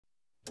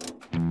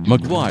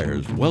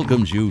Meguiar's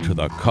welcomes you to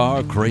the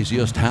car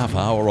craziest half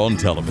hour on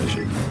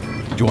television.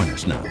 Join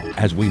us now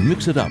as we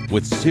mix it up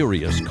with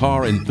serious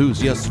car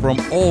enthusiasts from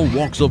all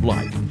walks of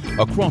life,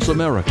 across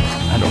America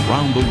and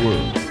around the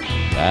world,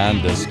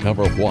 and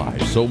discover why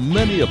so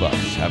many of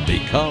us have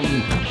become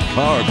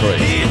car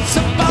crazy. It's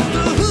about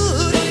the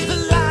hood, the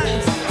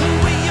lines,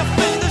 the way your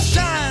fender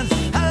shines.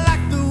 I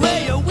like the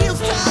way your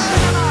wheels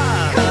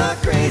turn. Car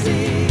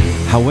crazy.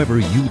 However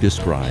you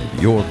describe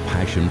your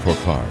passion for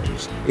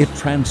cars, it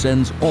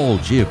transcends all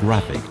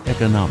geographic,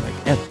 economic,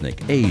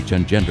 ethnic, age,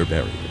 and gender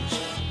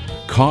barriers.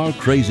 Car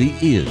Crazy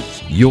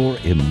is your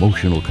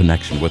emotional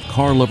connection with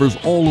car lovers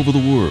all over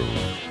the world,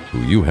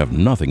 who you have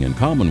nothing in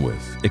common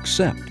with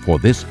except for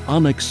this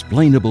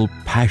unexplainable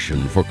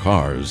passion for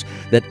cars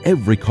that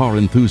every car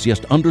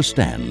enthusiast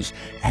understands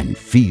and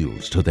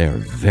feels to their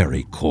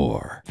very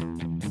core.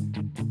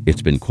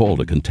 It's been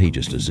called a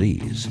contagious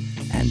disease,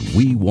 and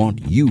we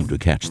want you to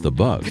catch the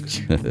bug,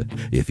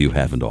 if you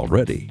haven't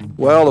already.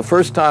 Well, the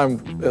first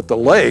time at the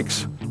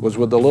lakes was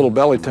with the little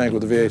belly tank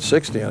with the V8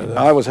 60 in it.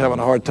 I was having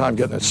a hard time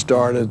getting it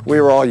started.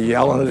 We were all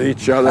yelling at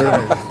each other.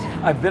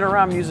 I've been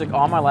around music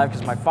all my life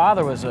because my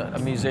father was a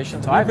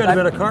musician. So I've been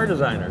a car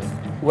designer.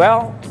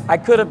 Well, I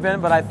could have been,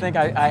 but I think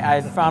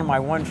I found my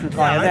one true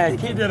car. Yeah, I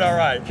think you did all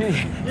right.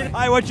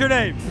 Hi, what's your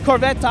name?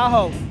 Corvette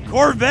Tahoe.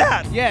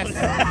 Corvette? Yes.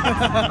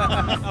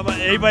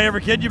 Anybody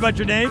ever kid you about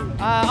your name?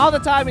 All the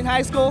time in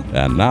high school.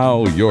 And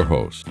now your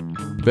host,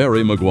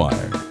 Barry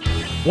Meguiar.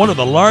 One of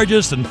the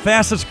largest and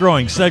fastest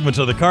growing segments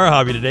of the car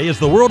hobby today is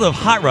the world of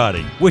hot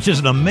rodding, which is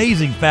an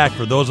amazing fact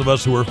for those of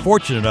us who were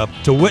fortunate enough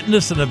to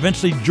witness and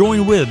eventually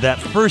join with that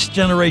first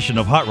generation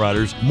of hot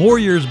rodders more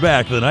years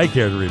back than I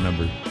care to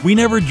remember. We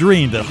never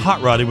dreamed that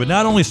hot rodding would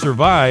not only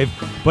survive,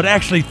 but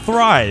actually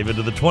thrive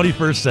into the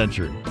 21st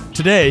century.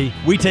 Today,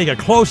 we take a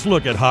close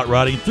look at hot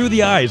rodding through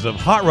the eyes of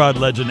hot rod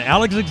legend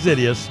Alex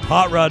Xydias,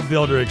 hot rod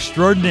builder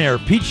extraordinaire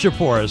Pete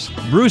Chapouris,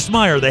 Bruce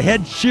Meyer, the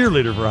head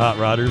cheerleader for hot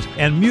rodders,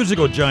 and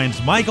musical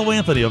giants Michael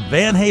Anthony of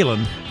Van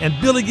Halen and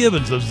Billy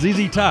Gibbons of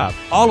ZZ Top,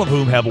 all of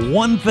whom have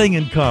one thing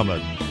in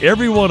common.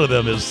 Every one of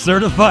them is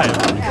certified.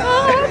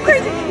 Oh,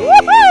 crazy.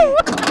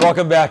 Woohoo!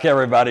 Welcome back,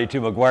 everybody, to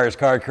Meguiar's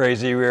Car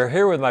Crazy. We're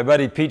here with my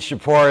buddy Pete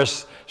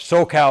Chapouris,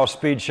 So-Cal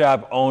Speed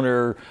Shop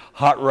owner,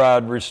 hot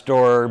rod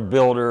restorer,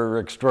 builder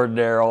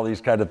extraordinaire, all these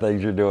kind of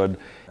things you're doing.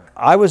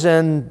 I was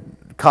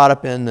caught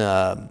up in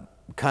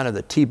kind of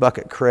the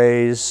T-bucket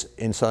craze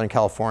in Southern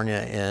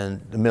California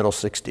in the middle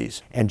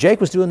 60s. And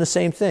Jake was doing the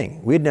same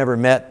thing. We'd never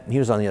met, he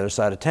was on the other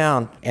side of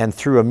town, and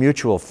through a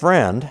mutual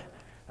friend,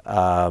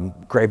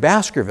 Gray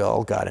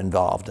Baskerville got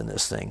involved in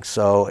this thing.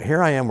 So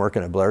here I am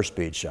working at Blair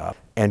Speed Shop,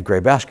 and Gray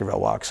Baskerville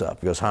walks up.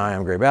 He goes, "Hi,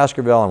 I'm Gray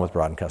Baskerville, I'm with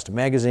Rod.Then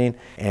magazine,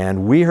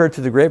 and we heard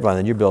through the grapevine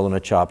that you're building a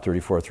Chop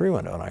 34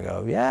 3-window." And I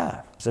go,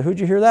 "Yeah." So who'd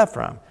you hear that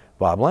from?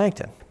 Bob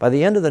Langton. By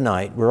the end of the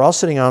night, we're all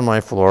sitting on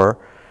my floor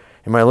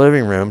in my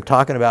living room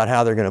talking about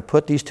how they're going to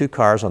put these two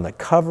cars on the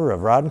cover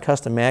of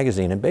Rod.Then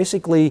magazine, and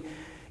basically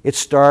it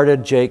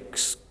started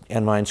Jake's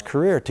and mine's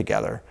career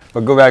together.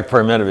 But go back for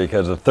a minute,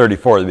 because the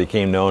 34 that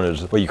became known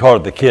as, well, you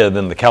called it the Kid,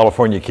 then the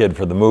California Kid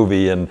for the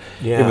movie, and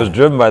it was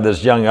driven by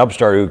this young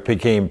upstart who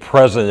became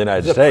president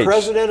of the United States. The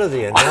president of the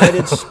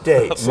United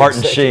States.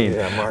 Martin Sheen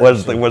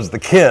was the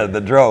kid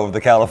that drove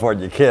the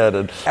California Kid,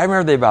 and I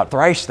remember they about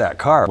thrashed that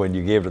car when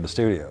you gave it to the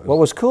studio. What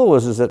was cool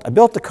was that I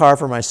built the car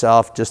for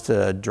myself just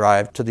to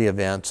drive to the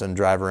events and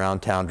drive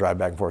around town, drive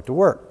back and forth to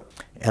work.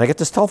 And I get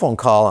this telephone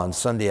call on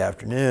Sunday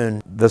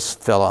afternoon. This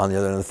fella on the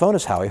other end of the phone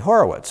is Howie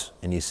Horowitz.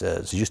 And he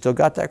says, "You still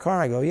got that car?"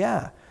 And I go,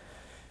 "Yeah."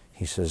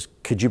 He says,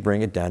 "Could you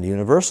bring it down to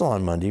Universal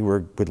on Monday?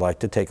 We'd like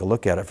to take a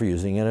look at it for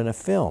using it in a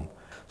film."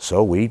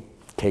 So we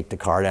take the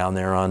car down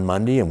there on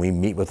Monday and we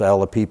meet with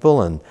all the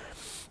people, and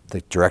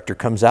the director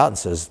comes out and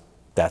says,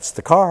 "That's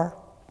the car.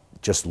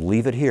 Just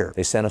leave it here."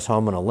 They sent us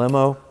home in a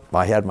limo.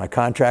 I had my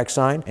contract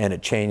signed, and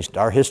it changed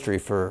our history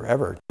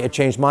forever. It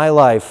changed my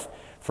life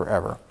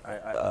forever.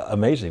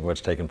 Amazing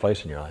what's taken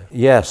place in your life.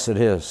 Yes, it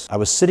is. I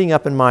was sitting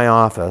up in my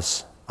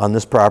office on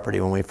this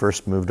property when we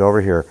first moved over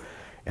here,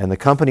 and the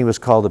company was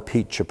called the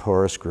Pete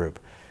Chapouris Group.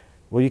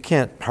 Well, you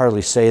can't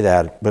hardly say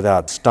that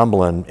without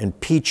stumbling, and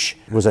Peach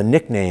was a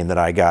nickname that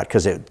I got,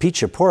 because Pete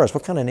Chapouris,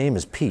 what kind of name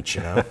is Peach,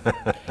 you know?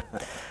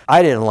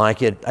 I didn't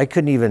like it. I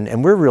couldn't even,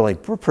 and we're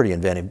pretty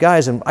inventive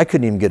guys, and I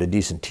couldn't even get a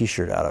decent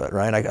t-shirt out of it,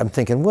 right? I'm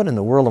thinking, what in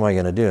the world am I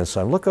gonna do? And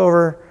so I look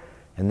over,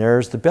 and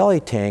there's the belly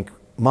tank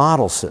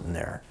model sitting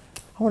there.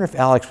 I wonder if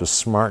Alex was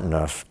smart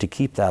enough to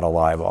keep that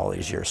alive all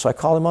these years. So I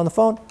called him on the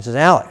phone. He says,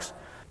 "Alex."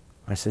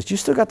 I said, "You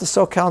still got the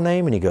So-Cal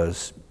name?" And he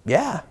goes,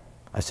 "Yeah."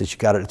 I said, "You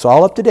got it? It's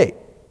all up to date?"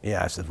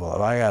 "Yeah." I said,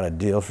 "Well, I got a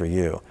deal for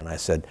you." And I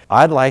said,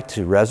 "I'd like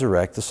to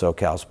resurrect the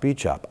So-Cal Speed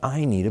Shop.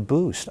 I need a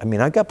boost. I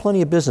mean, I've got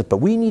plenty of business, but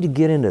we need to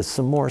get into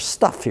some more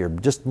stuff here,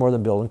 just more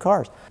than building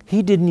cars."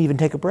 He didn't even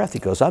take a breath. He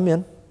goes, "I'm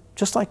in."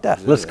 Just like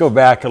that. Let's go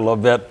back a little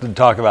bit and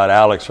talk about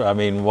Alex. I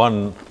mean,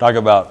 talk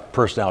about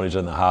personalities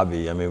in the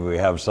hobby. I mean, we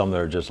have some that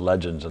are just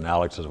legends, and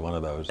Alex is one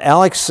of those.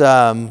 Alex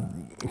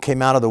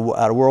came out of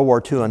World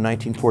War II in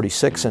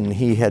 1946, and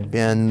he had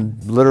been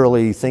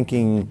literally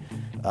thinking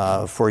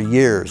for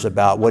years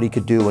about what he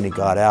could do when he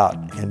got out.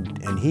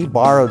 And he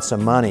borrowed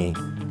some money,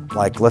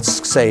 like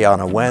let's say on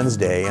a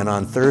Wednesday, and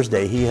on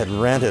Thursday he had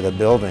rented a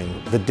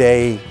building the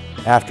day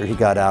after he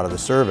got out of the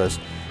service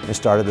and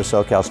started the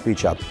So-Cal Speed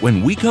Shop.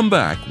 When we come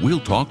back,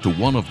 we'll talk to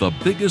one of the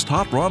biggest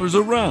hot rodders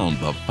around,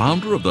 the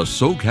founder of the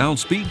So-Cal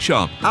Speed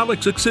Shop,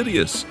 Alex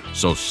Xydias.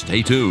 So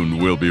stay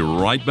tuned. We'll be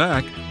right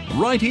back,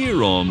 right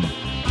here on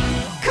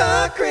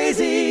Car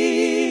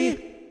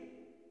Crazy.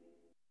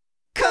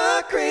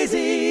 Car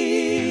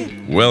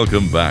Crazy.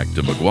 Welcome back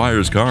to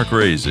Meguiar's Car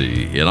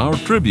Crazy in our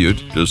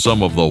tribute to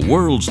some of the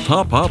world's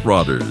top hot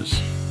rodders.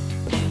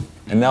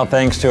 And now,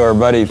 thanks to our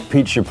buddy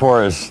Pete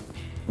Chapouris,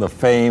 the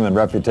fame and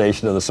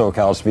reputation of the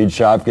So-Cal Speed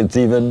Shop gets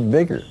even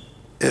bigger.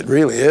 It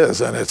really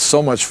is, and it's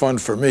so much fun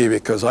for me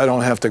because I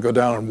don't have to go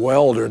down and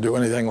weld or do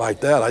anything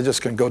like that. I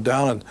just can go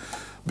down and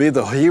be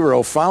the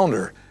hero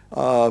founder.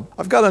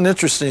 I've got an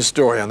interesting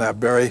story on that,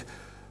 Barry.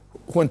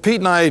 When Pete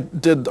and I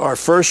did our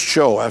first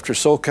show after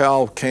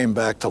So-Cal came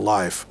back to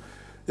life,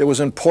 it was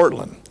in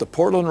Portland, the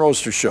Portland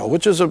Roadster Show,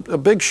 which is a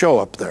big show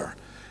up there.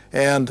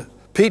 And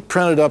Pete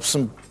printed up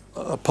some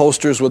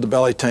posters with the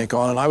belly tank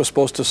on, and I was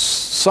supposed to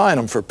sign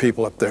them for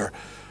people up there.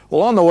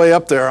 Well, on the way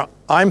up there,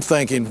 I'm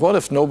thinking, what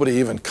if nobody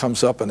even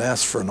comes up and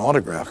asks for an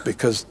autograph?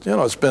 Because, you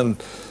know, it's been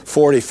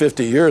 40,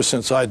 50 years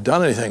since I'd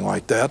done anything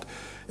like that.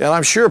 And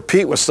I'm sure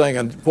Pete was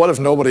thinking, what if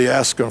nobody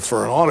asked him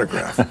for an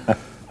autograph?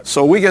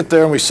 So we get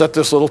there and we set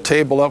this little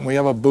table up and we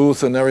have a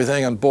booth and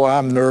everything, and boy,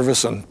 I'm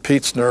nervous and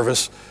Pete's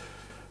nervous.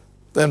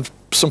 Then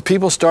some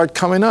people start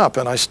coming up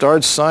and I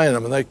started signing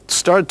them, and they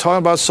started talking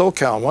about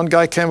So-Cal. One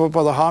guy came up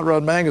with a Hot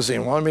Rod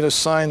magazine, wanted me to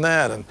sign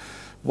that, and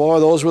boy,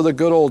 those were the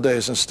good old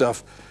days and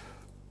stuff.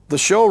 The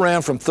show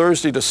ran from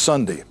Thursday to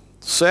Sunday.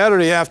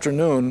 Saturday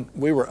afternoon,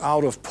 we were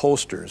out of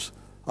posters.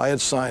 I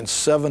had signed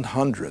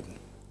 700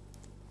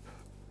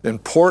 in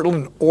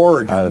Portland,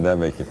 Oregon. How did that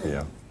make you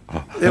feel?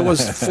 It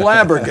was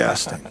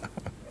flabbergasting.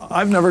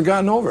 I've never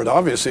gotten over it.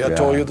 Obviously, I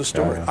told you the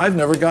story. I've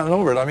never gotten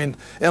over it. I mean,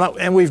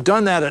 and we've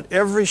done that at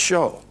every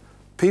show.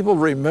 People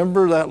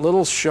remember that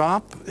little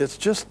shop. It's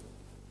just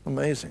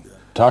amazing.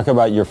 Talk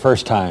about your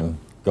first time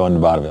going to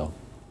Bonneville.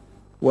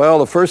 Well,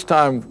 the first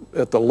time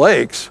at the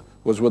lakes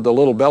was with the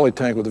little belly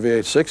tank with the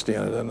V8 60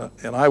 in it,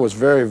 and I was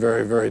very,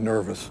 very, very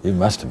nervous. You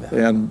must have been.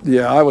 And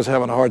yeah, I was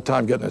having a hard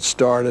time getting it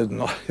started,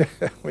 and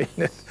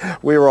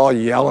we were all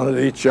yelling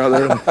at each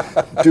other and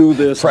do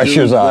this.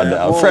 Pressure's on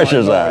now.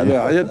 Pressure's on.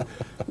 Yeah,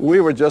 we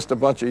were just a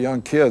bunch of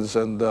young kids,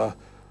 and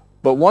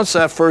but once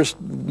that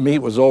first meet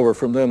was over,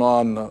 from then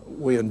on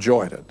we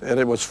enjoyed it, and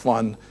it was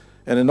fun.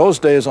 And in those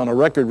days, on a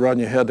record run,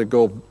 you had to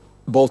go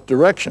both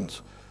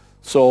directions.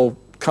 So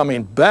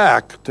coming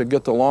back to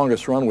get the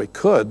longest run we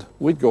could,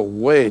 we'd go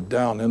way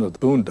down into the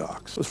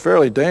boondocks. It was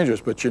fairly dangerous,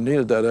 but you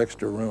needed that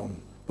extra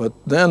room. But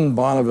then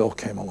Bonneville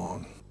came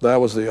along. That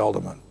was the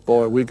ultimate.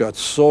 Boy, we got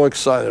so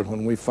excited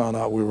when we found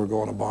out we were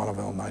going to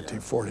Bonneville in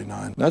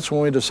 1949. That's when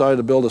we decided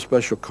to build a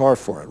special car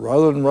for it.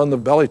 Rather than run the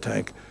belly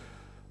tank,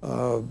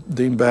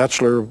 Dean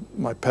Batchelor,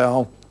 my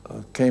pal,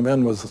 came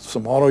in with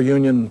some auto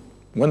union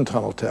wind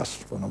tunnel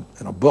tests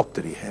in a book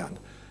that he had.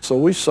 So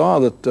we saw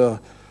that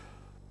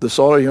this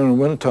auto union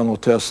wind tunnel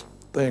test,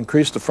 they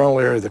increased the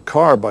frontal area of the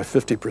car by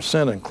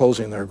 50% in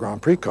closing their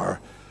Grand Prix car,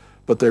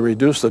 but they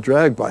reduced the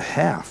drag by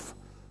half.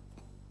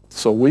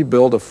 So we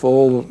built a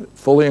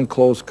fully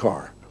enclosed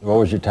car. What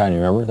was your time? You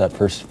remember that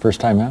first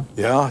time out?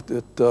 Yeah,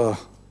 it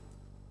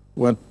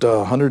went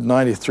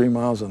 193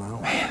 miles an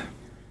hour. Man.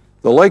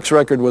 The Lakes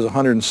record was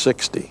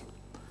 160.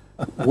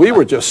 We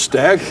were just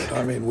staggered.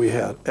 I mean, we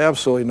had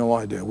absolutely no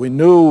idea. We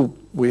knew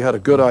we had a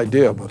good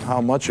idea, but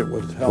how much it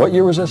would help. What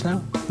year was this now?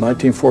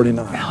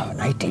 1949. Wow,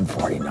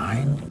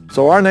 1949.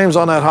 So our name's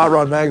on that Hot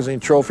Rod Magazine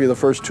trophy the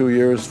first 2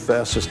 years,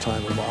 fastest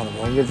time in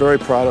Bonneville, and we're very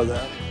proud of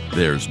that.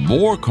 There's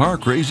more Car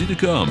Crazy to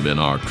come in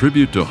our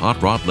tribute to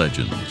hot rod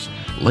legends.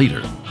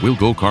 Later, we'll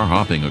go car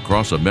hopping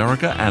across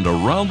America and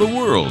around the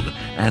world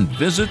and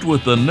visit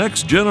with the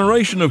next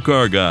generation of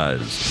car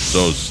guys.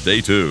 So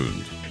stay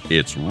tuned.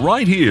 It's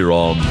right here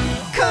on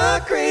Car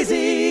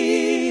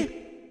Crazy.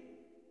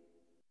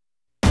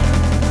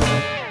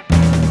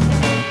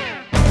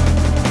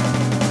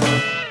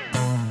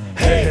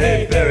 Hey,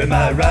 hey, Barry,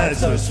 my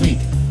ride's so sweet.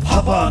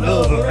 Hop on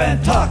over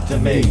and talk to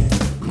me.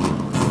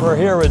 We're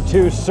here with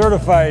two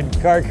certified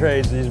car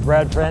crazies,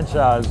 Brad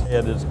Fanshaw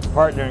and his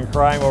partner in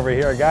crime over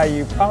here, a guy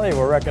you probably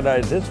will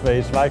recognize his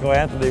face, Michael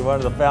Anthony, one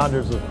of the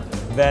founders of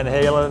Van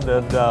Halen.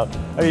 And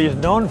I mean, he's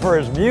known for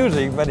his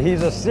music, but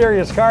he's a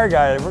serious car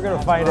guy. We're going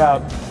to find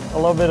out a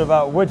little bit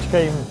about which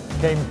came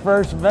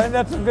first. Man,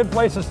 that's a good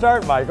place to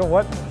start, Michael.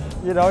 What,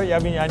 you know, I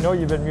mean, I know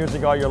you've been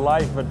music all your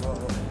life, but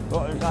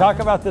talk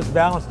about this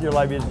balance in your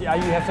life. You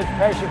have such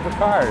passion for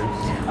cars.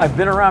 I've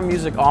been around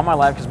music all my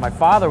life because my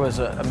father was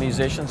a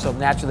musician, so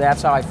naturally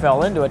that's how I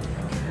fell into it.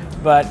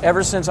 But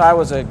ever since I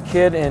was a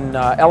kid in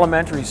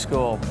elementary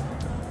school,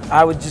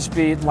 I would just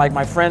be, like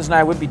my friends and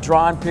I would be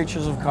drawing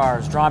pictures of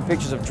cars, drawing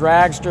pictures of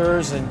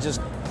dragsters and just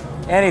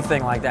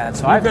anything like that.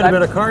 So I've been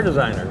a car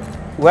designer.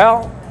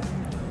 Well,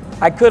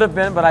 I could have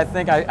been, but I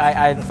think I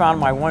had found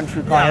my one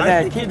true calling. Yeah,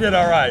 I think you did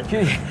all right.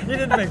 You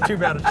didn't make too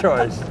bad a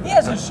choice. He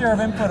has a share of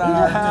input on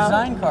our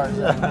design cars.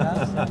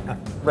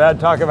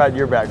 Brad, talk about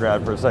your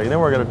background for a second. Then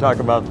we're going to talk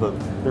about the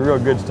real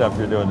good stuff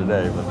you're doing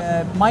today.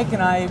 But. Mike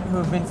and I, who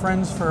have been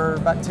friends for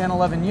about 10,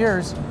 11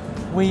 years,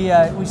 we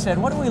said,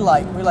 what do we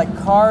like? We like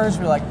cars,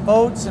 we like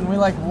boats, and we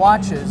like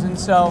watches. And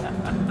so,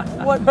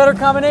 what better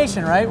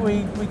combination, right?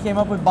 We came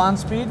up with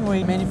Bonspeed, and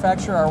we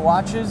manufacture our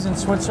watches in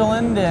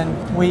Switzerland,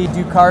 and we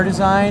do car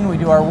design, we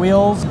do our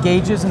wheels,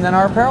 gauges, and then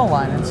our apparel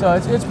line. And so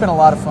it's been a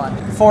lot of fun.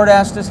 Ford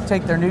asked us to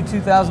take their new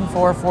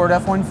 2004 Ford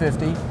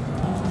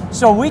F-150.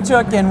 So we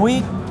took and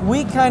we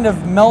kind of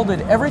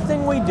melded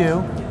everything we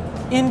do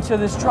into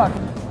this truck.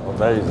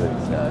 Amazing.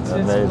 So it's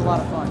amazing. a lot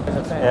of fun.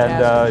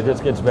 And it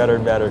just gets better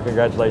and better.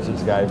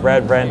 Congratulations, guys.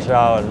 Brad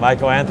Fanshaw and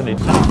Michael Anthony.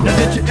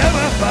 Did you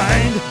ever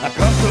find a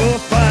car so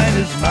fine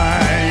as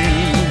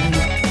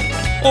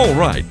mine? All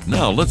right,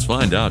 now let's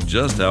find out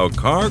just how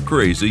car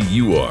crazy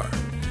you are.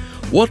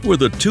 What were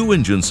the two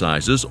engine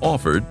sizes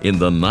offered in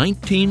the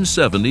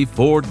 1970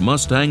 Ford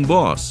Mustang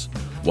Boss?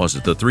 Was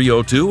it the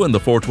 302 and the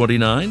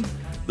 429,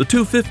 the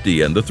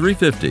 250 and the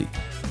 350,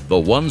 the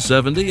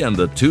 170 and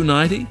the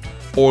 290,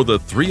 or the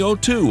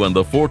 302 and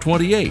the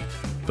 428?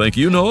 Think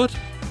you know it?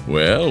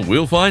 Well,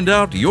 we'll find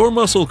out your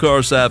muscle car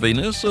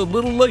savviness a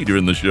little later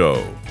in the show.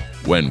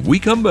 When we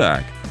come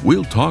back,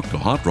 we'll talk to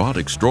hot rod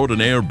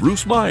extraordinaire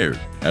Bruce Meyer,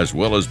 as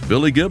well as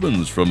Billy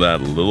Gibbons from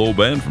that little old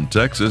band from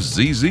Texas,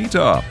 ZZ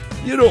Top.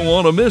 You don't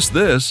want to miss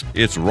this.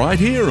 It's right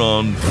here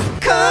on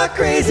Car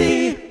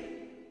Crazy.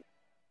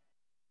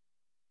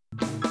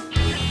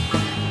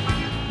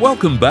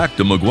 Welcome back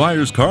to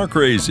Meguiar's Car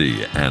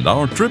Crazy and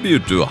our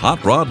tribute to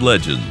hot rod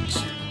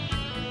legends.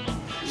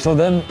 So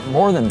then,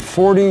 more than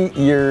 40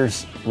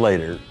 years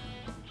later,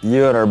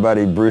 you and our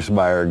buddy Bruce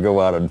Meyer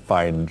go out and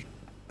find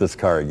this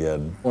car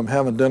again. I'm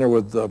having dinner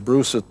with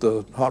Bruce at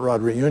the Hot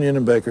Rod reunion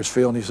in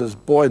Bakersfield, and he says,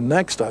 boy,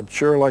 next I'd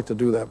sure like to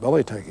do that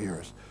belly tank of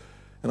yours.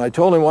 And I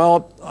told him,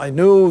 well, I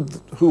knew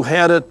who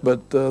had it,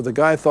 but the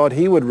guy thought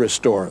he would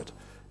restore it,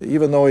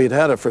 even though he'd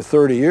had it for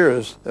 30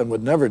 years and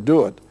would never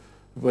do it,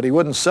 but he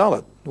wouldn't sell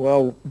it.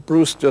 Well,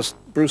 Bruce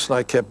and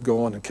I kept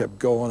going,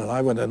 and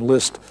I would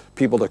enlist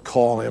people to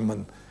call him,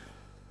 and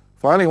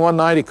finally one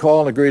night he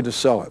called and agreed to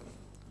sell it.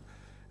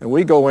 And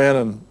we go in,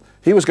 and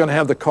he was going to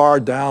have the car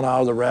down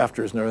out of the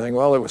rafters and everything.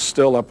 Well, it was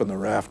still up in the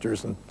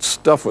rafters, and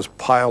stuff was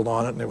piled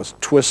on it, and it was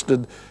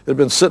twisted. It had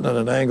been sitting at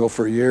an angle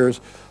for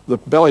years. The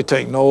belly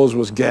tank nose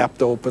was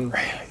gapped open.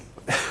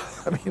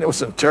 I mean, it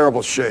was in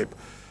terrible shape.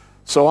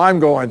 So I'm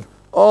going,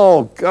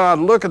 oh, God,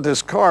 look at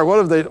this car. What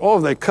have they,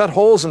 have they cut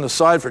holes in the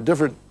side for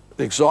different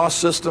exhaust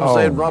systems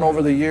they had run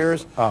over the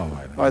years? Oh,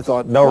 my God. I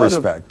thought, no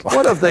respect.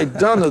 What have they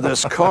done to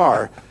this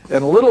car?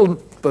 And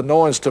little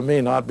annoyance to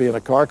me, not being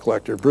a car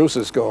collector, Bruce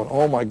is going,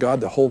 oh my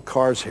God, the whole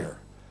car's here.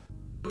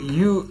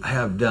 You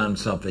have done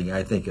something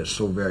I think is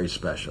so very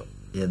special,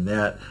 and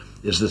that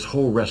is this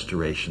whole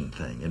restoration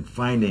thing and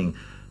finding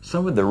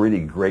some of the really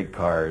great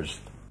cars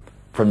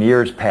from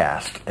years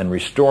past and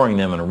restoring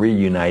them and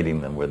reuniting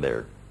them with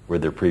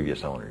their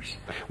previous owners.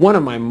 One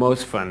of my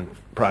most fun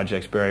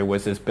projects, Barry,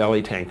 was this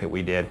belly tank that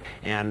we did.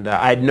 And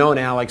I'd known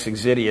Alex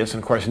Xydias,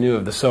 and of course knew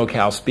of the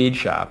So-Cal Speed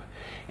Shop.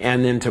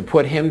 And then to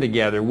put him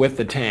together with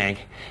the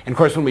tank, and of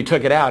course when we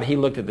took it out, he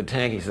looked at the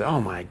tank, he said,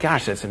 oh my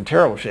gosh, that's in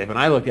terrible shape. And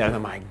I looked at it,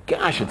 and my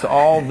gosh, it's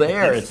all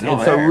there. It's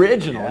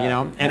original, you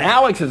know. And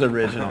Alex is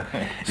original.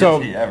 So,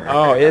 is he ever?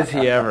 Oh, is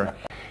he ever.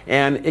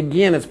 And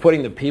again, it's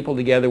putting the people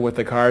together with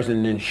the cars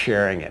and then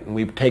sharing it. And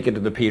we take it to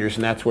the Peters,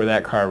 and that's where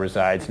that car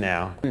resides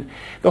now.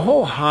 The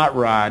whole hot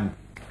rod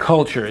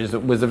culture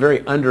was a very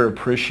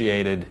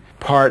underappreciated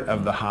part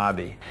of the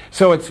hobby.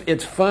 So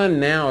it's fun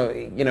now,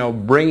 you know,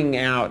 bringing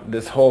out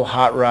this whole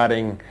hot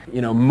rodding,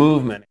 you know,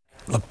 movement.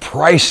 The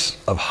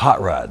price of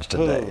hot rods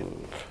today.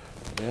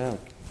 Yeah.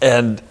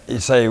 And you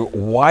say,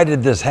 why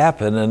did this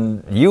happen?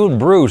 And you and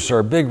Bruce are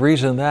a big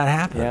reason that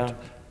happened. Yeah.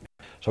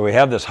 So we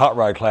have this hot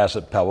rod class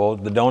at Pebble.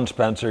 The Doan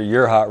Spencer,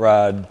 your hot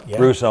rod,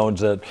 Bruce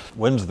owns it,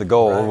 wins the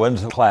gold,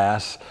 wins the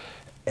class.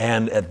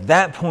 And at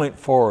that point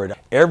forward,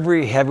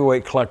 every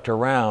heavyweight collector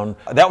around,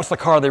 that was the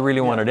car they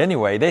really wanted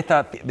anyway. They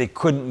thought they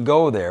couldn't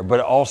go there, but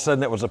all of a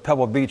sudden it was a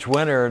Pebble Beach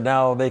winner.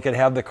 Now they could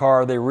have the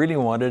car they really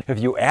wanted. If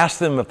you ask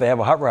them if they have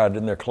a hot rod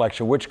in their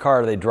collection, which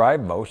car they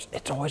drive most,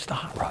 it's always the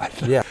hot rod.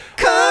 Yeah.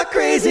 Car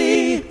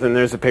Crazy. And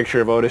there's a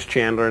picture of Otis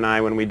Chandler and I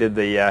when we did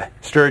the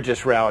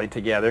Sturgis rally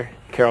together,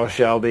 Carroll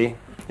Shelby.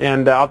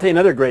 And I'll tell you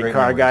another great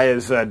car guy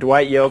is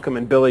Dwight Yoakam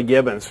and Billy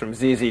Gibbons from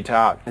ZZ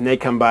Top. And they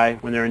come by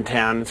when they're in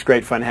town. It's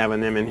great fun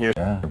having them in here.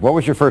 Yeah. What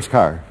was your first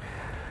car?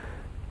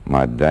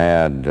 My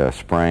dad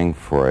sprang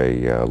for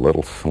a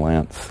little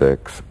slant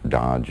 6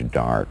 Dodge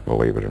Dart,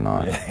 believe it or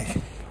not.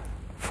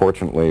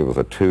 Fortunately, it was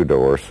a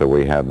 2-door, so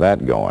we had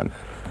that going.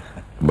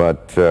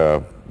 But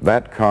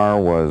that car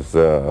was,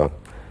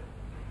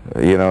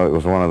 you know, it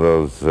was one of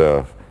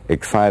those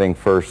exciting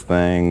first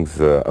things,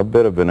 a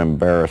bit of an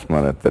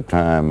embarrassment at the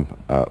time,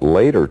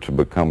 later to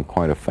become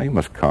quite a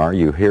famous car.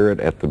 You hear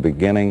it at the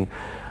beginning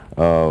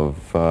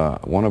of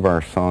one of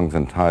our songs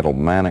entitled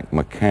Manic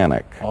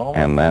Mechanic,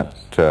 and that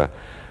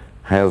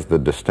has the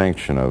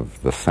distinction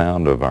of the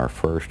sound of our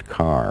first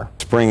car.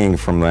 Springing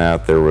from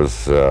that, there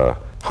was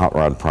hot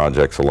rod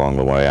projects along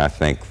the way. I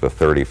think the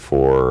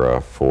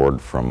 34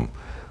 Ford from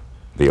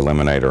the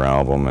Eliminator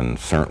album, and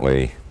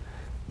certainly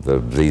the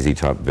ZZ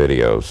Top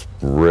videos,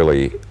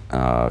 really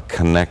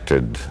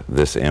connected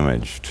this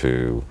image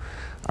to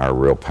our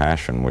real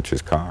passion, which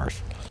is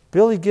cars.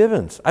 Billy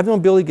Gibbons. I've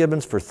known Billy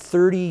Gibbons for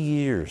 30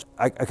 years.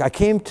 I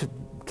came to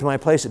my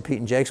place at Pete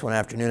and Jake's one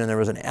afternoon, and there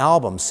was an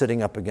album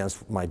sitting up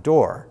against my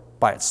door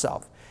by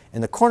itself.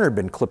 And the corner had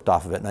been clipped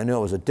off of it, and I knew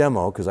it was a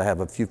demo because I have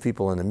a few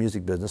people in the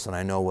music business and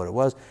I know what it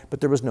was,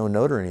 but there was no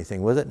note or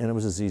anything with it, and it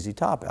was a ZZ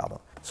Top album.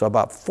 So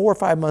about 4 or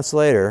 5 months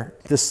later,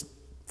 this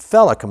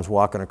fella comes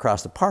walking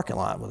across the parking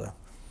lot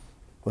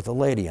with a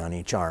lady on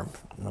each arm.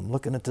 And I'm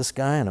looking at this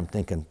guy and I'm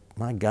thinking,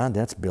 my God,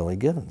 that's Billy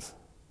Gibbons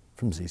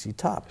from ZZ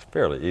Top. It's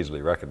fairly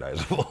easily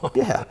recognizable.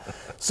 Yeah.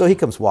 So he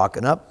comes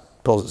walking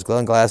up, pulls his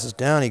glasses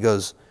down, he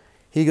goes,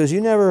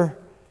 you never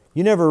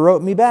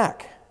wrote me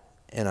back.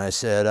 And I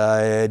said,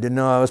 I didn't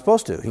know I was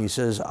supposed to. He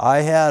says, I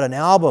had an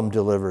album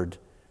delivered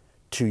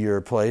to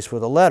your place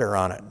with a letter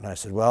on it. And I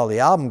said, well, the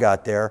album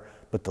got there,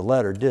 but the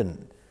letter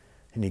didn't.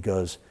 And he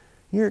goes,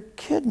 you're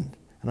kidding.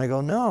 And I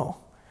go, no.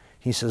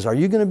 He says, are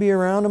you going to be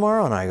around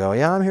tomorrow? And I go,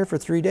 yeah, I'm here for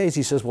 3 days.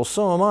 He says, well,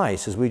 so am I. He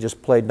says, we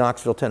just played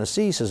Knoxville,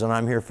 Tennessee. He says, and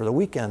I'm here for the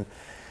weekend.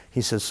 He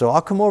says, so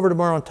I'll come over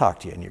tomorrow and talk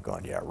to you. And you're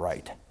going, yeah,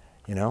 right.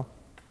 You know?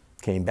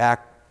 Came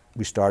back.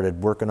 We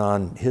started working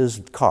on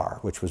his car,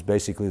 which was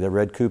basically the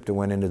red coupe that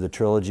went into the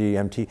Trilogy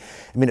MT.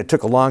 I mean, it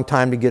took a long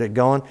time to get it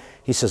going.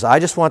 He says, I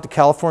just want the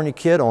California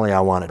Kid, only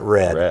I want it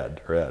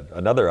red. Red.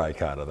 Another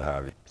icon of the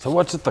hobby. So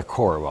what's at the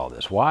core of all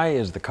this? Why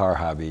is the car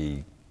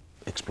hobby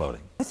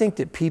exploding? I think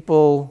that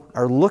people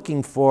are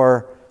looking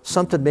for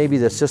something maybe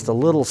that's just a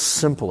little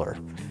simpler.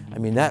 I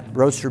mean, that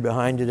Roadster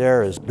behind you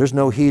there's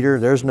no heater,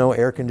 there's no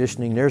air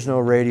conditioning, there's no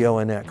radio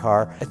in that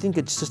car. I think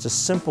it's just a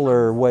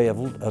simpler way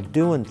of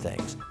doing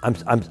things.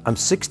 I'm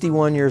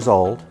 61 years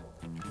old,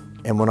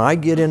 and when I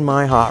get in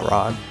my hot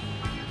rod,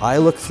 I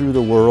look through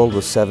the world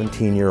with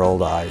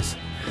 17-year-old eyes.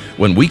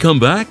 When we come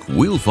back,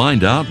 we'll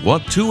find out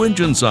what 2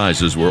 engine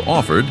sizes were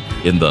offered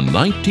in the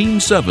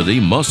 1970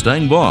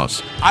 Mustang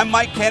Boss. I'm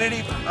Mike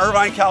Kennedy from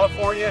Irvine,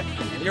 California,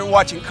 and you're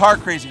watching Car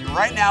Crazy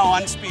right now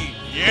on Speed.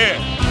 Yeah!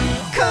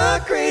 Car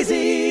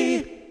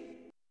Crazy!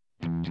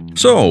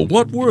 So,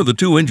 what were the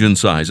 2 engine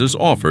sizes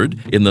offered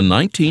in the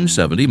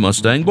 1970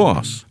 Mustang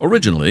Boss?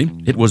 Originally,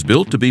 it was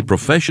built to be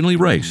professionally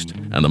raced,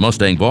 and the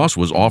Mustang Boss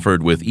was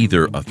offered with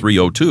either a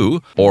 302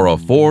 or a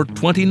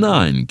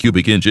 429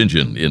 cubic inch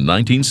engine in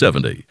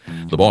 1970.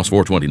 The Boss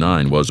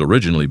 429 was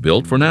originally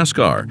built for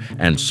NASCAR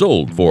and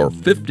sold for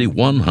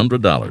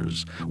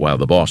 $5,100, while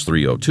the Boss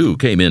 302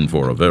 came in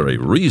for a very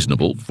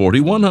reasonable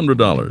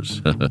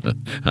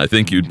 $4,100. I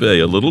think you'd pay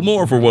a little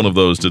more for one of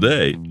those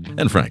today.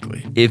 And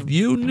frankly, if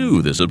you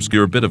knew this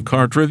obscure bit of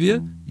car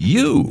trivia,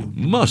 you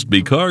must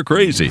be car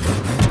crazy.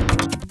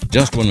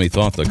 Just when we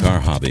thought the car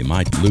hobby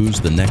might lose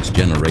the next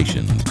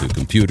generation to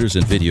computers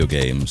and video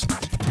games,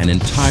 an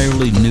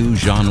entirely new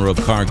genre of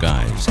car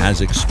guys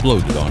has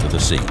exploded onto the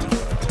scene.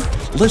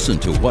 Listen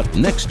to what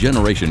next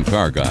generation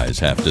car guys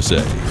have to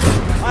say.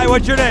 Hi,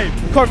 what's your name?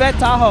 Corvette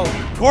Tahoe.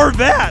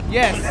 Corvette?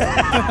 Yes.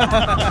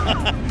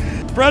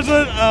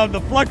 President of the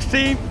Flux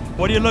team,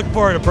 what do you look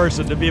for in a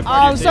person to be a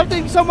part of your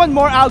team? Someone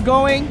more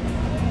outgoing,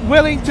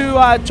 willing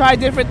to try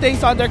different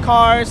things on their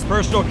cars.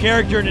 Personal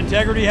character and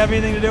integrity have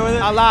anything to do with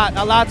it? A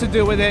lot to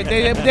do with it.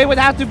 They would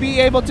have to be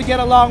able to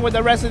get along with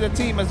the rest of the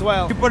team as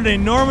well. You put an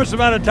enormous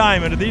amount of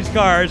time into these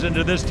cars,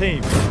 into this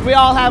team. We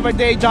all have our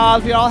day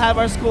jobs, we all have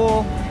our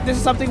school. This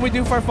is something we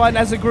do for fun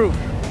as a group.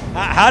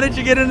 How did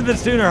you get into the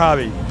tuner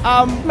hobby?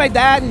 My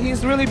dad,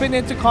 he's really been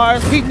into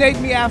cars. He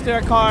named me after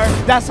a car.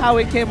 That's how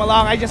it came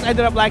along. I just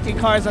ended up liking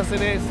cars as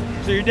it is.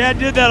 So your dad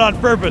did that on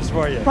purpose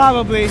for you?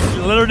 Probably.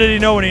 Little did he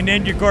know when he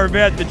named you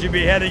Corvette that you'd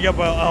be heading up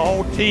a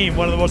whole team,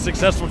 one of the most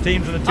successful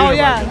teams in the tuner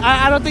yeah, market.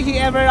 I don't think he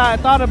ever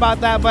thought about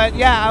that, but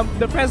yeah, I'm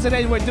the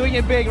president. We're doing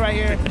it big right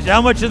here.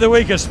 How much of the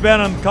week is spent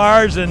on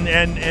cars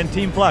and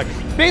Team Flux?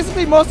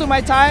 Basically most of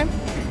my time.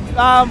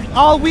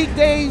 All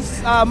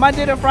weekdays,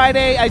 Monday to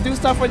Friday, I do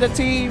stuff for the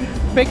team,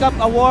 pick up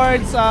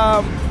awards,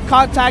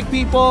 contact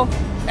people,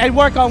 and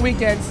work on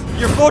weekends.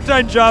 Your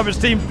full-time job is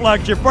Team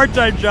Flux, your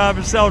part-time job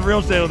is selling real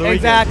estate on the weekend.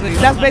 Exactly,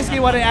 that's basically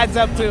what it adds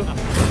up to.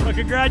 Well,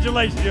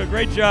 congratulations, you do a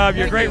great job.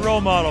 You're a great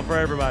role model for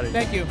everybody.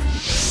 Thank you.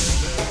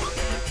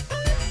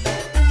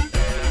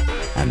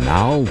 And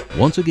now,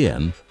 once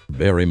again,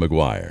 Barry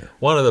Meguiar.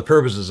 One of the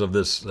purposes of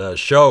this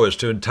show is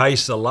to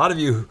entice a lot of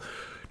you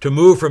to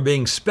move from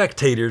being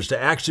spectators to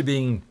actually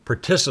being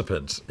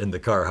participants in the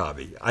car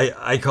hobby.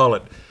 I call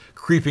it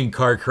creeping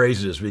car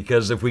craziness,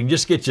 because if we can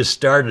just get you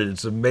started,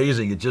 it's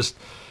amazing. It just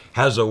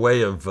has a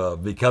way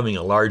of becoming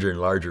a larger and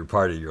larger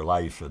part of your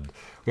life. And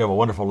We have a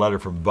wonderful letter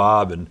from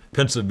Bob in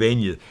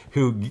Pennsylvania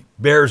who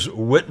bears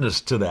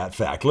witness to that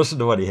fact. Listen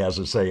to what he has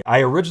to say.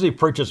 I originally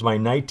purchased my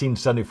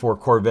 1974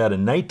 Corvette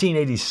in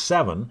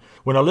 1987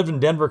 when I lived in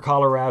Denver,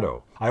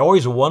 Colorado. I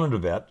always wanted a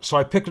vet, so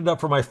I picked it up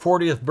for my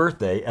 40th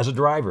birthday as a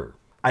driver.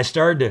 I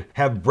started to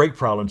have brake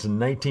problems in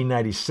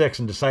 1996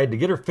 and decided to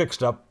get her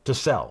fixed up to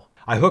sell.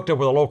 I hooked up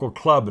with a local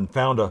club and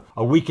found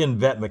a weekend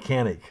vet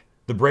mechanic.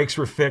 The brakes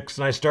were fixed,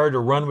 and I started to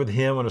run with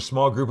him and a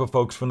small group of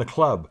folks from the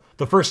club.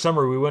 The first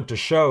summer we went to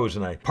shows,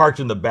 and I parked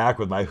in the back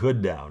with my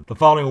hood down. The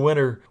following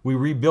winter, we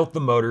rebuilt the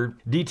motor,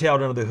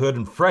 detailed under the hood,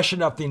 and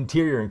freshened up the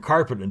interior and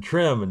carpet and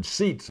trim and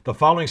seats. The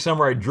following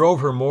summer, I drove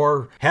her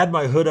more, had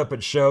my hood up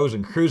at shows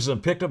and cruises,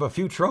 and picked up a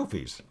few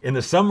trophies. In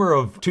the summer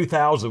of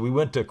 2000, we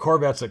went to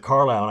Corvettes at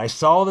Carlisle, and I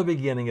saw the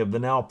beginning of the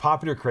now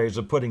popular craze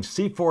of putting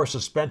C4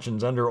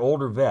 suspensions under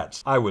older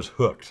vets. I was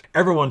hooked.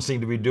 Everyone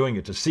seemed to be doing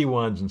it to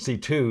C1s and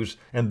C2s,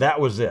 and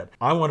that was it.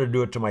 I wanted to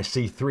do it to my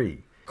C3.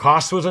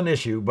 Cost was an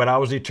issue, but I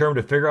was determined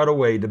to figure out a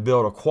way to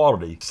build a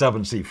quality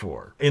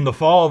 7C4. In the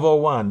fall of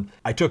 '01,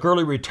 I took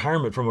early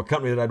retirement from a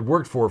company that I'd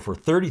worked for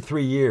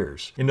 33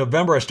 years. In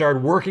November, I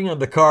started working on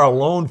the car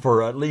alone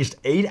for at least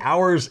 8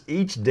 hours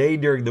each day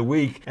during the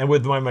week, and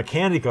with my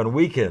mechanic on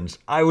weekends.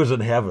 I was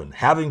in heaven,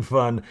 having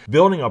fun,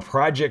 building a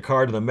project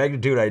car to the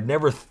magnitude I'd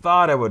never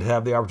thought I would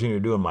have the opportunity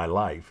to do in my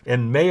life.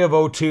 In May of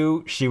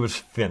 '02, she was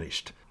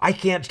finished. I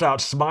can't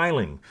stop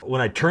smiling when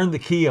I turn the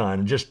key on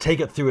and just take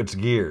it through its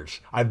gears.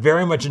 I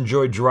very much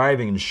enjoy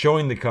driving and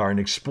showing the car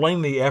and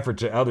explaining the effort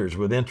to others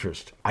with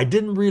interest. I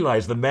didn't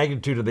realize the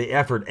magnitude of the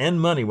effort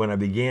and money when I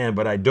began,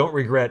 but I don't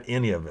regret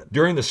any of it.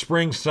 During the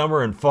spring,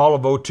 summer, and fall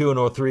of '02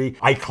 and '03,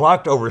 I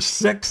clocked over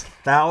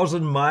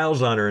 6,000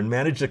 miles on her and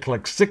managed to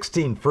collect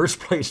 16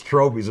 first-place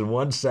trophies in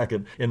 1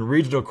 second in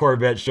regional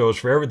Corvette shows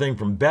for everything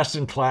from Best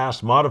in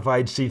Class,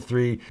 Modified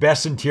C3,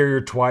 Best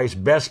Interior twice,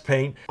 Best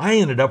Paint. I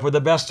ended up with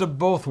the best of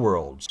both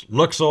worlds.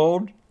 Looks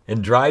old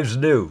and drives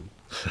new.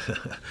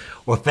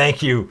 Well,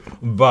 thank you,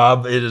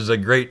 Bob. It is a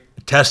great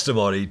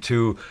testimony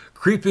to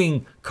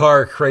creeping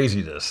car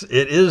craziness.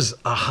 It is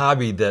a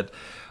hobby that,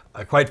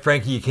 quite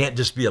frankly, you can't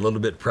just be a little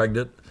bit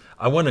pregnant.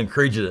 I want to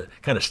encourage you to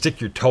kind of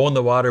stick your toe in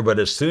the water, but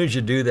as soon as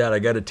you do that, I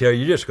got to tell you,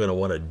 you're just going to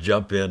want to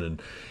jump in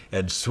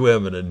and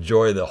swim and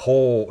enjoy the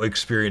whole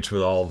experience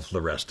with all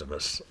the rest of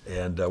us.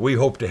 And we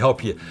hope to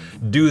help you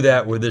do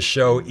that with this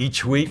show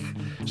each week.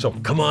 So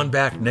come on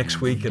back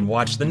next week and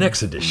watch the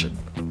next edition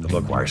of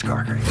Meguiar's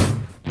Car Crazy.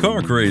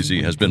 Car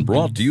Crazy has been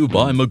brought to you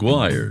by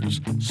Meguiar's,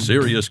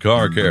 serious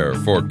car care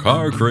for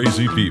car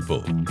crazy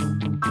people.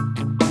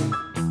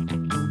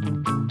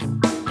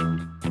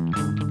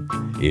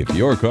 If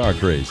you're car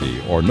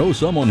crazy or know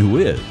someone who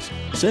is,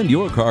 send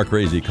your car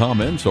crazy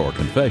comments or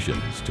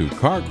confessions to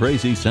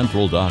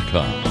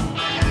carcrazycentral.com.